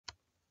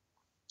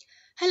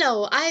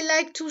Hello, I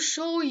like to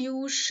show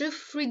you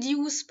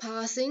shift-reduce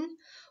parsing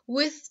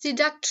with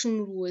deduction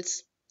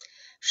rules.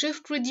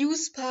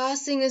 Shift-reduce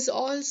parsing is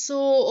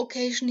also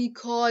occasionally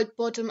called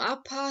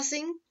bottom-up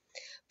parsing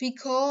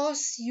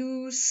because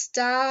you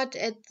start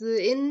at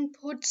the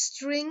input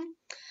string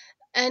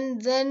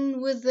and then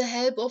with the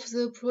help of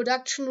the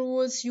production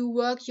rules you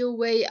work your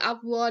way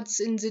upwards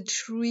in the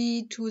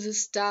tree to the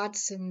start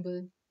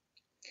symbol.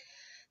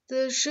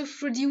 The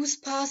shift-reduce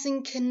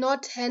parsing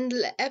cannot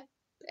handle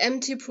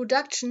empty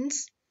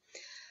productions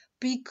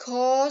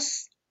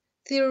because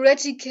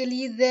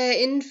theoretically there are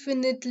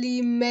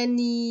infinitely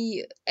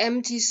many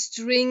empty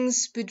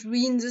strings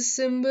between the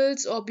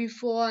symbols or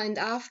before and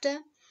after.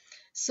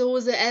 So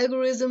the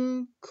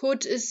algorithm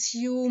could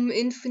assume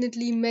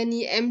infinitely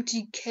many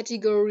empty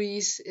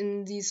categories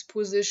in these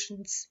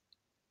positions.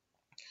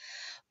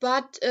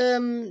 But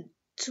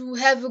to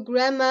have a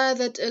grammar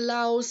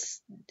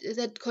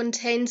that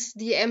contains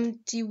the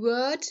empty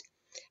word,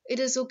 it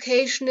is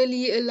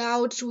occasionally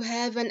allowed to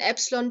have an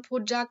epsilon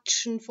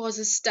production for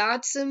the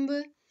start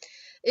symbol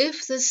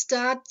if the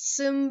start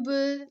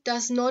symbol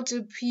does not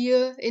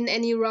appear in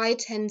any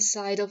right-hand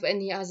side of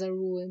any other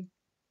rule.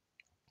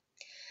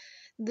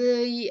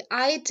 The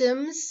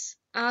items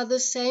are the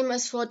same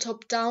as for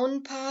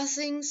top-down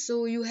parsing,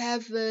 so you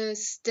have a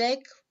stack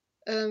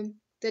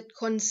that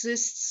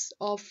consists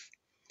of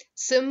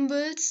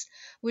symbols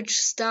which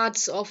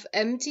starts off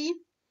empty,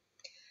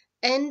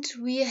 and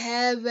we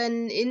have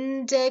an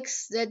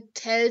index that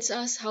tells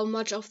us how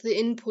much of the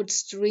input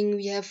string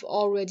we have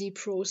already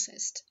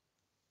processed.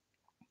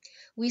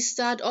 We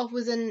start off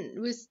with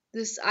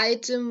this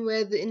item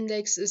where the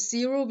index is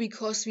 0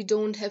 because we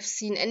don't have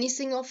seen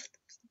anything of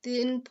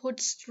the input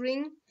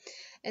string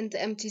and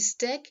the empty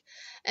stack,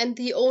 and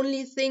the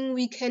only thing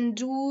we can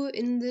do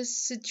in this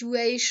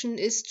situation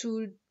is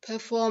to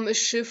perform a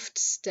shift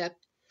step.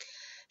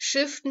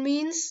 Shift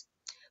means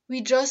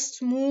we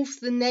just move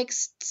the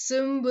next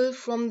symbol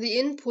from the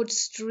input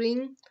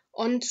string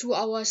onto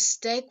our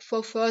stack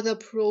for further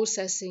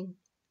processing.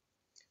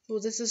 So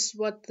this is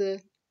what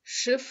the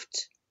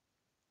shift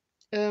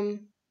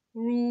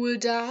rule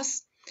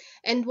does,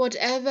 and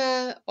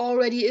whatever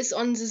already is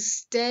on the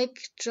stack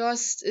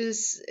just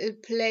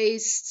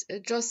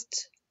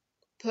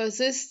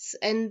persists,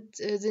 and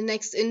the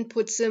next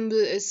input symbol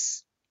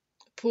is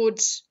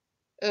put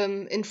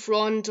in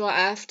front or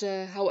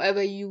after,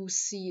 however you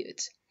see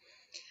it.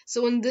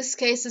 So in this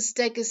case the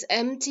stack is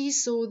empty,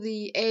 so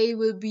the A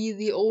will be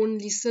the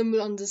only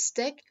symbol on the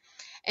stack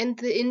and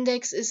the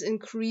index is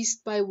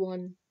increased by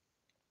 1.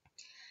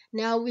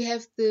 Now we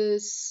have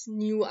this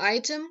new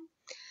item,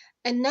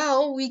 and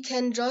now we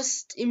can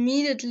just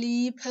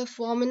immediately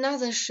perform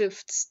another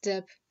shift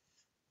step.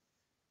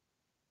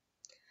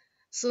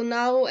 So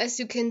now, as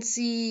you can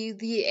see,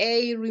 the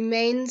A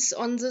remains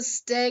on the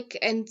stack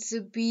and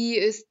the B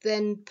is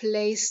then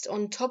placed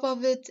on top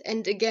of it,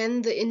 and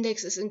again the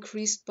index is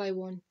increased by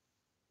 1.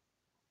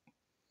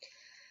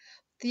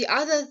 The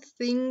other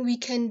thing we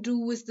can do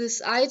with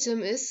this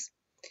item is,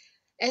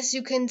 as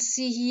you can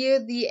see here,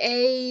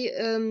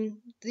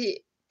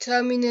 the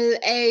terminal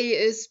A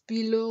is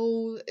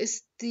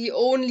the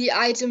only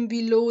item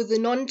below the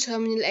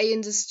non-terminal A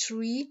in this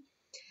tree,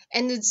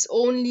 and it's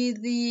only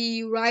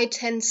the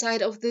right-hand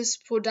side of this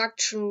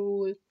production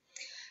rule.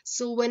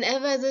 So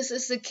whenever this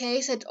is the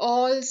case, at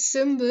all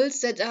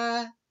symbols that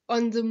are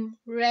on the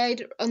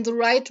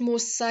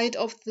rightmost side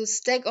of the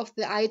stack of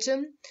the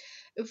item,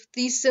 if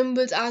these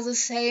symbols are the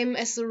same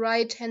as the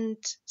right-hand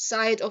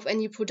side of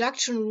any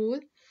production rule,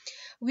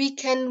 we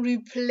can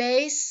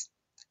replace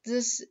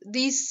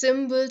these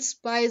symbols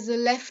by the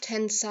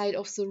left-hand side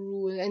of the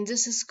rule, and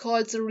this is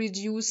called the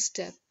reduce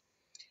step.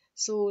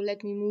 So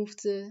let me move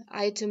the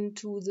item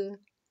to the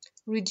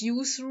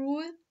reduce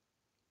rule.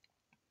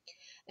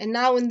 And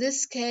now in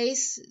this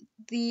case,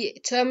 the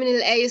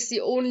terminal A is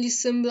the only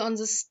symbol on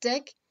the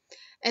stack,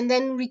 and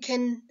then we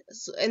can,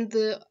 at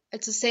the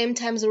same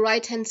time, the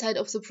right-hand side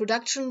of the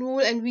production rule,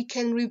 and we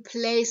can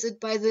replace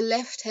it by the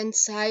left-hand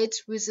side,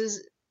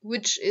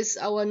 which is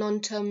our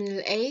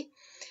non-terminal A,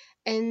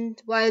 and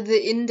while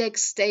the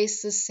index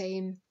stays the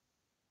same.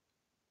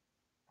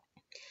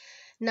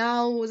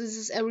 Now this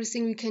is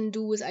everything we can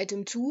do with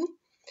item 2.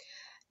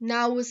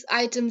 Now with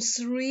item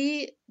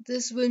 3,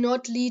 this will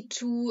not lead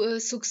to a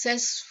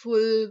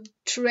successful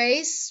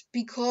trace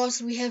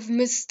because we have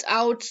missed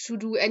out to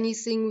do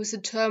anything with the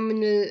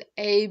terminal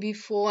A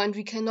before, and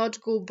we cannot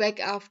go back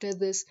after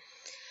this.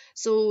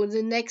 So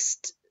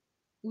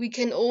we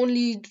can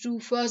only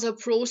do further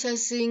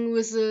processing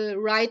with the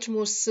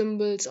rightmost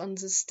symbols on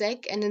the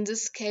stack, and in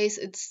this case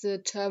it's the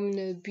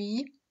terminal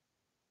B.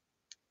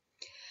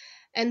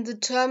 And the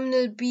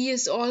terminal B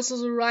is also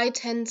the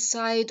right-hand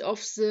side of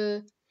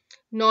the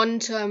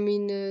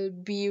non-terminal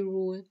B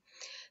rule.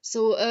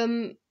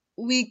 So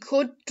we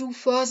could do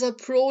further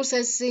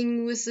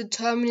processing with the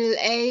terminal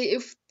A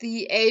if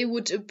the A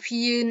would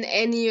appear in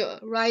any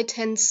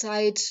right-hand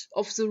side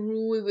of the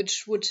rule,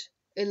 which would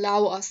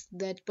allow us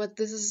that, but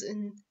this is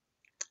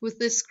with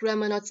this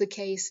grammar not the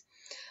case.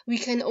 we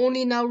can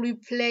only now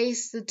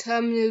replace the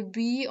terminal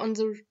B on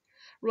the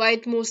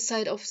rightmost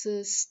side of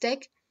the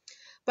stack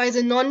by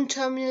the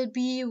non-terminal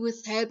B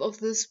with help of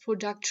this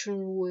production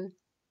rule.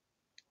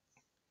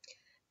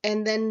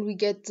 And then we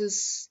get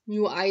this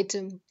new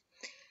item.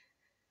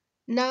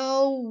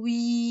 Now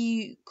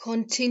we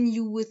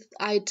continue with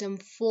item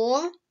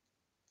 4.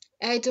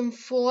 Item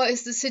 4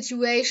 is the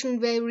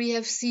situation where we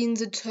have seen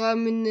the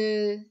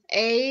terminal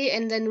A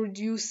and then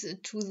reduce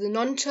it to the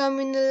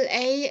non-terminal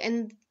A,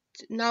 and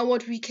now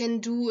what we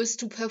can do is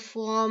to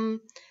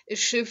perform a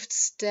shift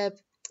step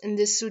in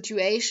this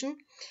situation.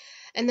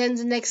 And then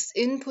the next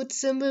input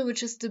symbol,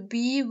 which is the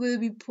B, will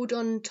be put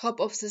on top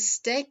of the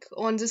stack,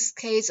 or in this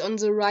case on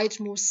the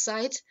rightmost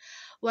side,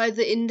 while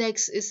the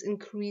index is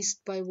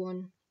increased by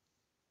 1.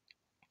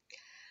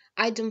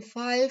 Item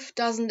 5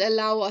 doesn't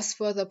allow us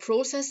further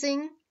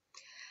processing.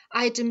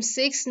 Item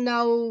 6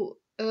 now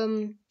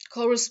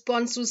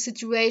corresponds to a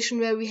situation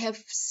where we have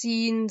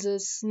seen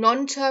this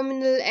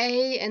non-terminal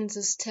A and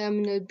this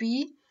terminal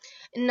B.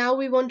 And now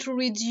we want to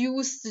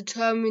reduce the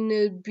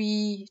terminal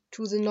B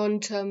to the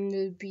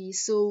non-terminal B.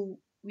 So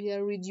we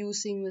are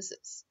reducing with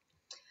this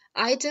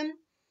item.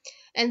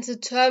 And the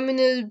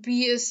terminal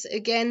B is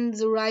again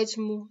the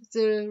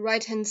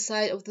right-hand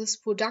side of this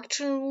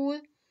production rule.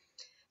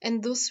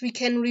 And thus we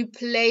can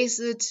replace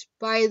it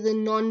by the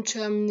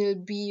non-terminal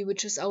B,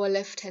 which is our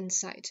left-hand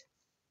side.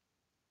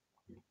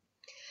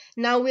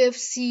 Now we have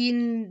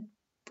seen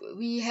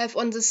we have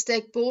on the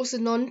stack both the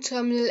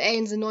non-terminal A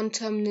and the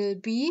non-terminal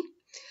B,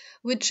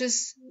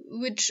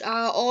 which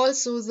are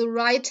also the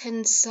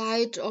right-hand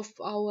side of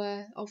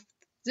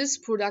this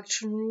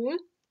production rule.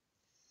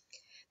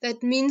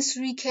 That means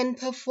we can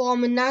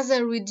perform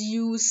another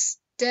reduce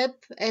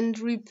step and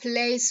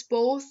replace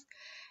both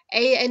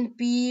A and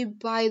B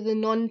by the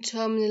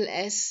non-terminal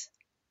S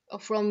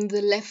from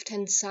the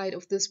left-hand side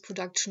of this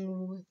production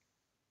rule.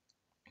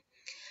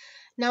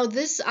 Now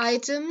this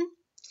item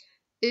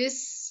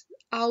is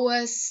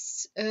our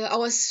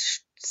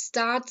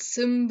start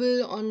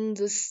symbol on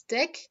the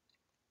stack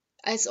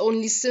as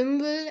only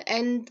symbol,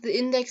 and the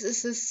index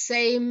is the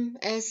same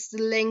as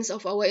the length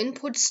of our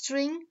input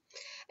string,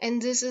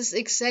 and this is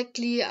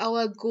exactly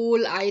our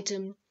goal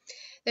item.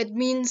 That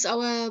means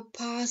our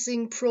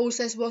parsing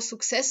process was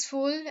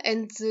successful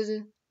and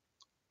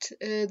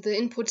the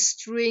input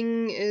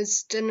string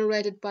is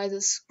generated by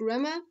this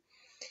grammar.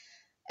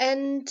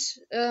 And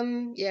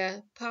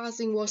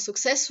parsing was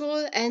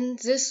successful, and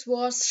this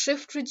was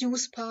shift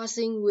reduce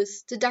parsing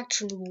with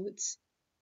deduction rules.